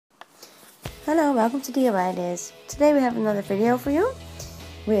Hello, welcome to DIY Ideas. Today we have another video for you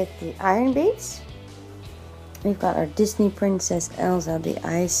with the iron beads. We've got our Disney princess Elsa, the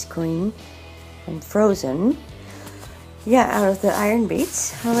Ice Queen from Frozen. Yeah, out of the iron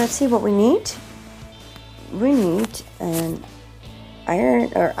beads. Well, let's see what we need. We need an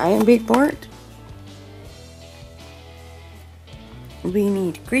iron bead board. We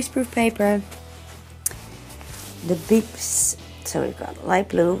need greaseproof paper. The beads. So we've got light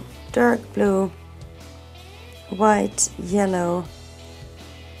blue, dark blue, white, yellow,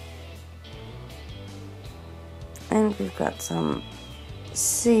 and we've got some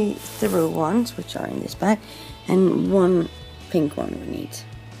see-through ones which are in this bag, and one pink one we need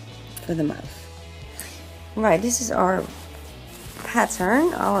for the mouth. Right, this is our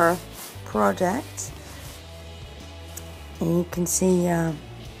pattern, our project, and you can see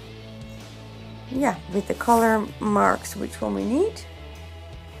with the color marks which one we need.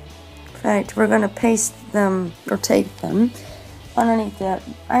 Right, we're going to paste them or tape them underneath the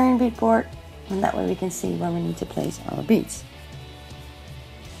iron bead board, and that way we can see where we need to place our beads.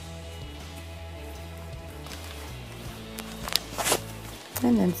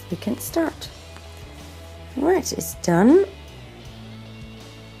 And then we can start. Right, it's done.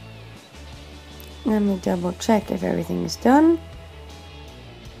 Let me double check if everything is done.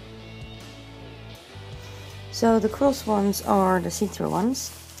 So the cross ones are the see-through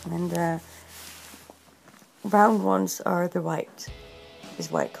ones, and the round ones are the white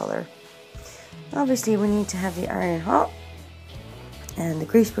color. Obviously we need to have the iron hot and the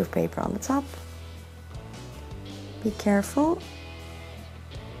greaseproof paper on the top. Be careful.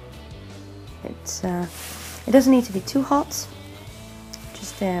 It doesn't need to be too hot.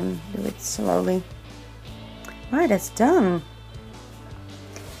 Just do it slowly. Right, that's done.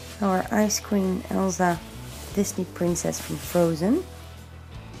 Our Ice Queen Elsa, Disney princess from Frozen.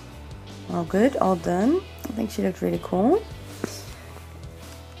 All good, all done. I think she looks really cool.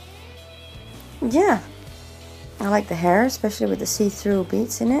 Yeah, I like the hair, especially with the see-through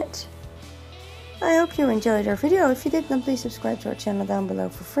beads in it. I hope you enjoyed our video. If you did, then please subscribe to our channel down below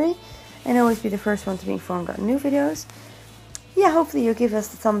for free, and always be the first one to be informed about new videos. Yeah, hopefully you'll give us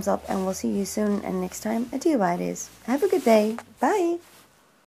the thumbs up, and we'll see you soon and next time at DIY Ideas. Have a good day. Bye.